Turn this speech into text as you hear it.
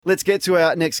Let's get to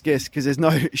our next guest because there's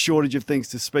no shortage of things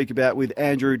to speak about with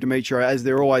Andrew Demetriou, as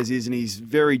there always is, and he's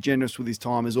very generous with his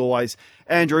time as always.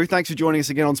 Andrew, thanks for joining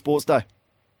us again on Sports Day.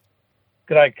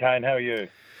 G'day, Kane. How are you?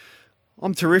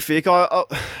 I'm terrific. I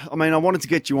wanted to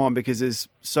get you on because there's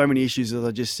so many issues, as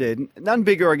I just said. None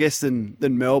bigger, I guess, than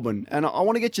Melbourne. And I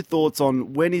want to get your thoughts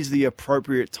on when is the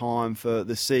appropriate time for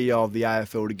the CEO of the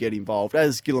AFL to get involved,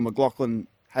 as Gillon McLachlan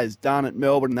has done at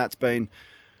Melbourne, and that's been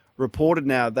reported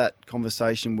now. That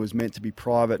conversation was meant to be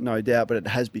private, no doubt, but it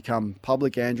has become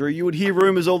public, Andrew. You would hear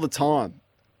rumours all the time.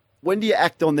 When do you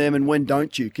act on them and when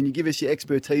don't you? Can you give us your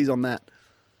expertise on that?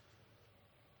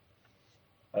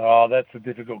 Oh, that's a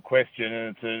difficult question,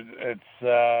 and it's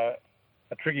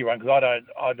a tricky one because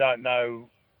I don't know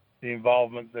the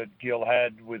involvement that Gil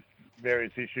had with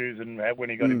various issues and when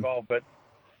he got involved. But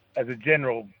as a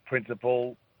general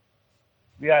principle,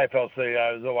 the AFL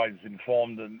CEO is always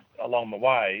informed and along the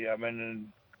way. I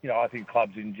mean, I think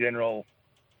clubs in general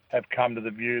have come to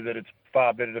the view that it's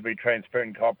far better to be transparent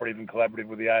and cooperative and collaborative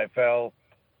with the AFL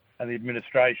and the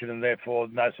administration, and therefore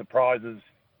no surprises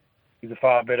is a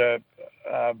far better,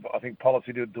 I think,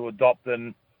 policy to adopt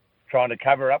than trying to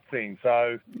cover up things.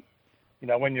 So,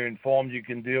 when you're informed, you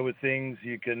can deal with things,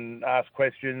 you can ask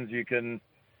questions, you can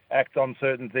act on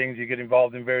certain things, you get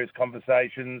involved in various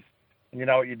conversations, and you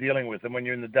know what you're dealing with. And when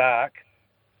you're in the dark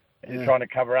and you're trying to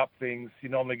cover up things, you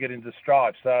normally get into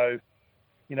strife. So,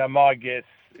 my guess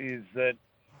is that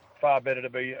far better to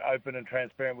be open and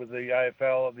transparent with the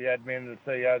AFL, the admin,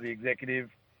 the CEO, the executive,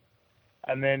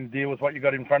 and then deal with what you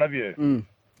got in front of you.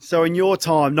 So in your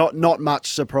time, not much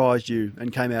surprised you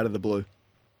and came out of the blue?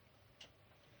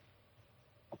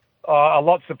 A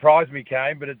lot surprised me,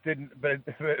 Kane, but it didn't. But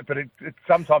it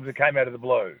sometimes it came out of the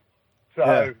blue.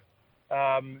 So,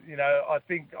 I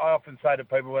think I often say to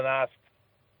people when asked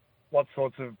what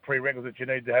sorts of prerequisites you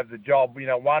need to have the job,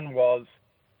 one was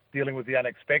dealing with the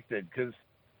unexpected, because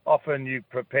often you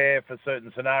prepare for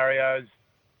certain scenarios.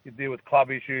 You deal with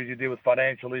club issues, you deal with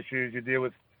financial issues, you deal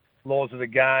with laws of the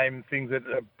game, things that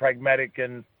are pragmatic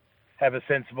and have a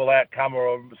sensible outcome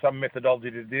or some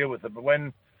methodology to deal with it. But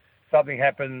when something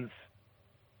happens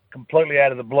completely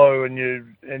out of the blue and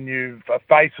you are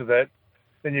faced with it,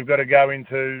 then you've got to go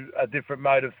into a different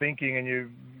mode of thinking, and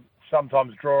you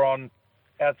sometimes draw on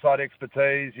outside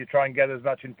expertise. You try and gather as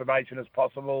much information as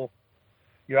possible.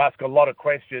 You ask a lot of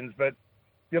questions, but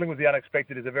dealing with the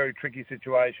unexpected is a very tricky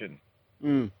situation.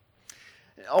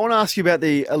 I want to ask you about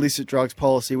the illicit drugs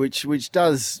policy, which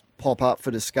does pop up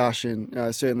for discussion,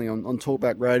 certainly on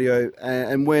Talkback Radio.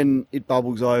 And when it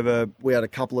bubbles over, we had a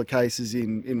couple of cases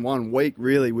in 1 week,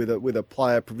 really, with a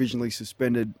player provisionally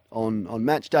suspended on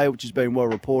match day, which has been well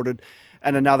reported,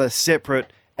 and another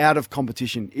separate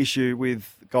out-of-competition issue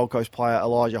with Gold Coast player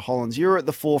Elijah Hollins. You're at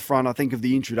the forefront, I think, of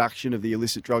the introduction of the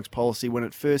illicit drugs policy when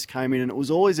it first came in, and it was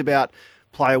always about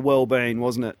player well-being,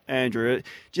 wasn't it, Andrew?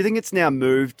 Do you think it's now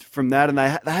moved from that, and they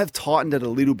have tightened it a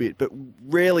little bit, but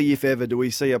rarely, if ever, do we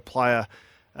see a player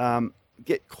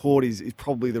get caught is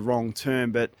probably the wrong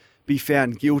term, but be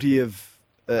found guilty of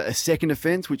a second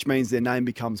offence, which means their name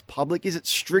becomes public? Is it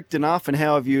strict enough, and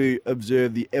how have you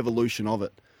observed the evolution of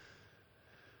it?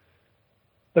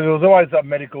 There was always a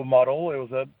medical model. It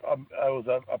was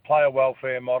a player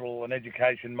welfare model, an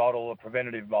education model, a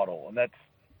preventative model, and that's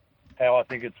how I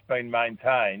think it's been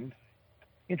maintained.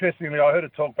 Interestingly, I heard a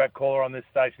talkback caller on this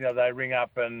station the other day ring up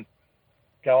and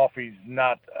go off his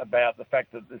nut about the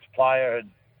fact that this player had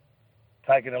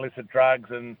taken illicit drugs,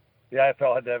 and the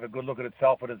AFL had to have a good look at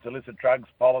itself and its illicit drugs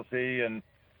policy and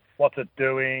what's it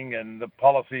doing, and the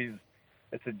policies,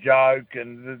 it's a joke,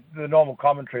 and the normal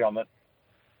commentary on it.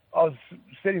 I was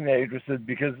sitting there interested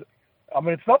because,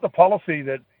 it's not the policy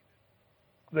that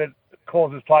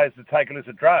causes players to take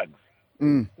illicit drugs.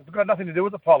 It's got nothing to do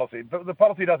with the policy. But the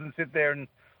policy doesn't sit there and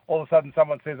all of a sudden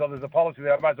someone says, oh, there's a policy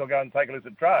there, I might as well go and take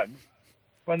illicit drugs.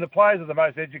 When the players are the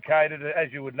most educated,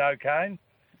 as you would know, Kane,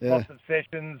 lots of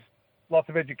sessions, lots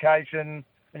of education,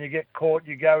 and you get caught,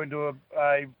 you go into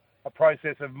a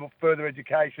process of further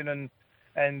education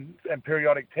and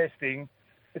periodic testing.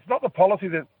 It's not the policy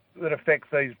that affects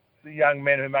these young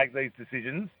men who make these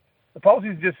decisions. The policy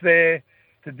is just there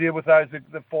to deal with those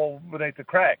that fall beneath the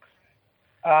cracks.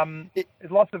 There's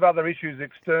lots of other issues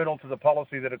external to the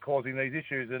policy that are causing these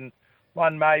issues, and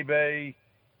one may be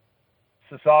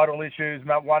societal issues,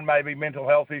 one may be mental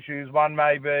health issues, one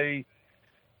may be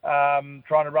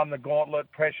trying to run the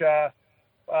gauntlet, pressure.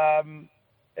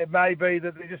 It may be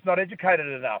that they're just not educated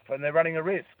enough and they're running a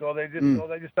risk, or they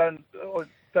just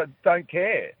don't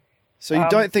care. So you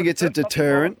don't think it's a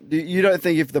deterrent? You don't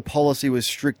think if the policy was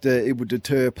stricter, it would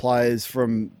deter players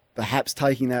from perhaps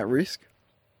taking that risk?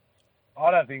 I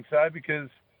don't think so, because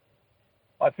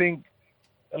I think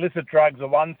illicit drugs are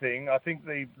one thing. I think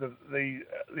the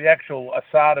actual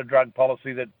ASADA drug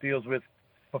policy that deals with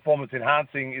performance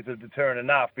enhancing is a deterrent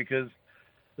enough, because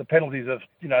the penalties are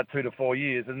 2 to 4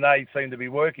 years, and they seem to be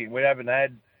working. We haven't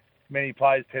had many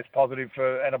players test positive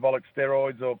for anabolic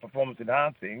steroids or performance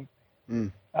enhancing.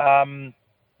 Well,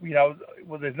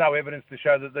 there's no evidence to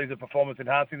show that these are performance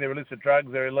enhancing. They're illicit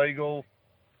drugs. They're illegal.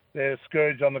 They're a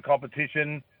scourge on the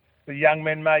competition. The young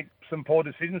men make some poor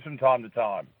decisions from time to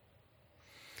time.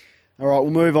 All right,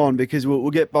 we'll move on, because we'll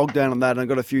get bogged down on that. And I've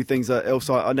got a few things else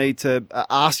I need to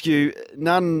ask you.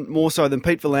 None more so than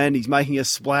Pete Volandi's making a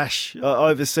splash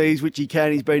overseas, which he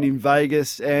can. He's been in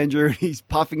Vegas, Andrew, and he's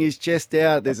puffing his chest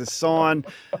out. There's a sign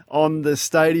on the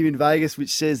stadium in Vegas which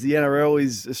says the NRL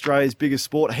is Australia's biggest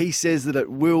sport. He says that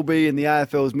it will be, and the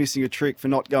AFL is missing a trick for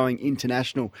not going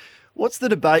international. What's the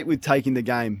debate with taking the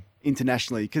game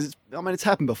internationally? Because, it's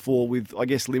happened before with, I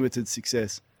guess, limited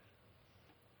success.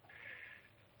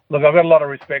 Look, I've got a lot of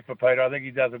respect for Peter. I think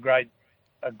he does a great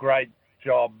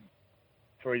job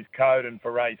for his code and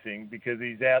for racing, because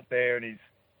he's out there and he's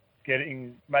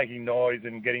making noise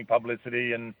and getting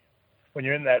publicity. And when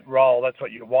you're in that role, that's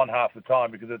what you want half the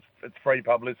time, because it's free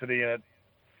publicity and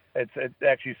it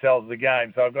actually sells the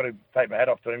game. So I've got to take my hat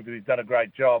off to him, because he's done a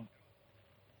great job.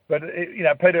 But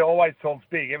Peter always talks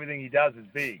big. Everything he does is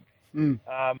big.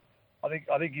 I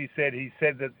think he said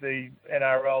that the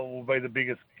NRL will be the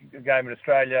biggest game in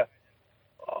Australia.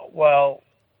 Well,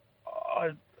 I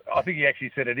think he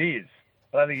actually said it is.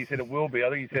 I don't think he said it will be. I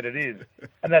think he said it is.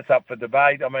 And that's up for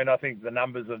debate. I think the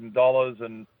numbers and dollars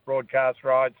and broadcast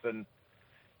rights and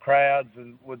crowds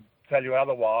would tell you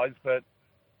otherwise. But,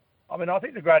 I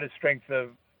think the greatest strength of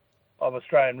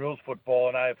Australian rules football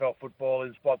and AFL football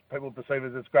is what people perceive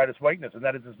as its greatest weakness, and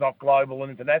that is it's not global and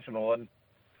international. And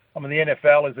the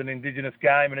NFL is an indigenous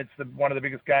game, and it's one of the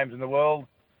biggest games in the world.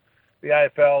 The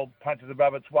AFL punches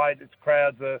above its weight. Its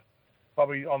crowds are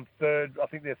probably on third. I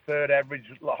think they're third average,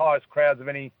 highest crowds of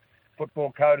any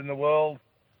football code in the world.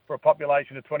 For a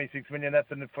population of 26 million, that's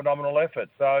a phenomenal effort.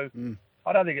 So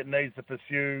I don't think it needs to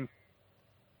pursue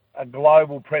a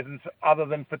global presence other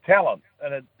than for talent.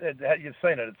 And you've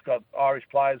seen it. It's got Irish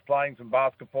players playing, some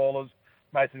basketballers,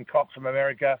 Mason Cox from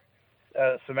America,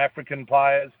 some African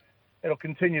players. It'll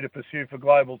continue to pursue for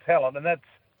global talent, and that's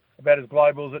about as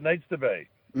global as it needs to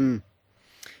be.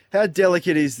 How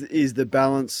delicate is the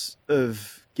balance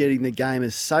of getting the game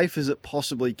as safe as it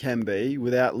possibly can be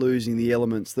without losing the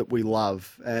elements that we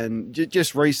love? And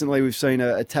just recently we've seen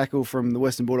a tackle from the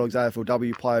Western Bulldogs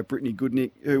AFLW player, Brittany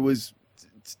Goodnick, who was,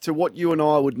 to what you and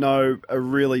I would know, a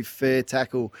really fair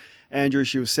tackle. Andrew,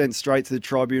 she was sent straight to the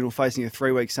tribunal facing a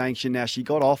 3-week sanction. Now, she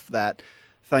got off that,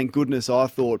 thank goodness, I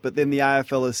thought. But then the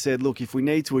AFL has said, look, if we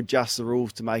need to adjust the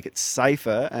rules to make it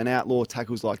safer and outlaw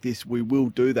tackles like this, we will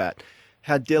do that.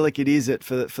 How delicate is it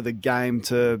for the game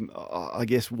to, I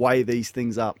guess, weigh these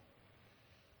things up?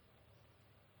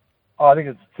 I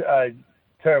think it's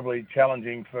terribly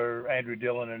challenging for Andrew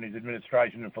Dillon and his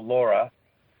administration, and for Laura,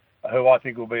 who I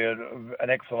think will be an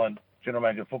excellent general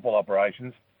manager of football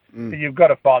operations. You've got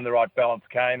to find the right balance,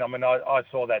 Kane. I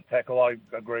saw that tackle. I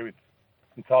agree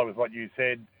entirely with what you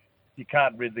said. You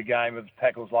can't rid the game of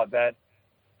tackles like that.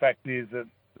 Fact is that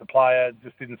the player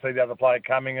just didn't see the other player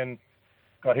coming and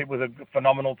got hit with a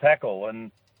phenomenal tackle.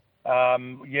 And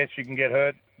yes, you can get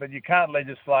hurt, but you can't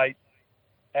legislate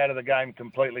out of the game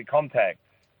completely contact.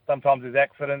 Sometimes there's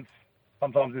accidents,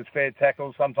 sometimes there's fair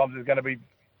tackles, sometimes there's going to be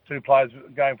two players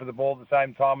going for the ball at the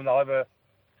same time and they'll have a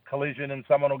collision and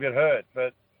someone will get hurt.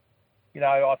 But,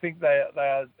 I think they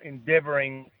are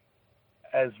endeavouring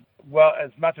as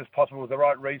much as possible with the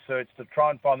right research to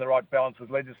try and find the right balance with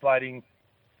legislating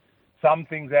some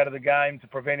things out of the game to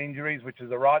prevent injuries, which is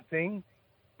the right thing.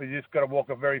 But you just got to walk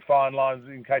a very fine line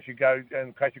in case you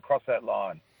cross that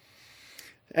line.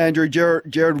 Andrew,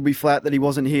 Jared will be flat that he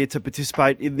wasn't here to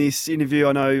participate in this interview.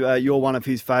 I know you're one of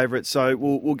his favourites, so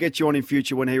we'll get you on in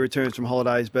future when he returns from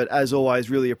holidays. But as always,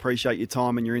 really appreciate your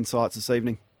time and your insights this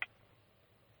evening.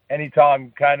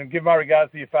 Anytime, Kane, and give my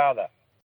regards to your father.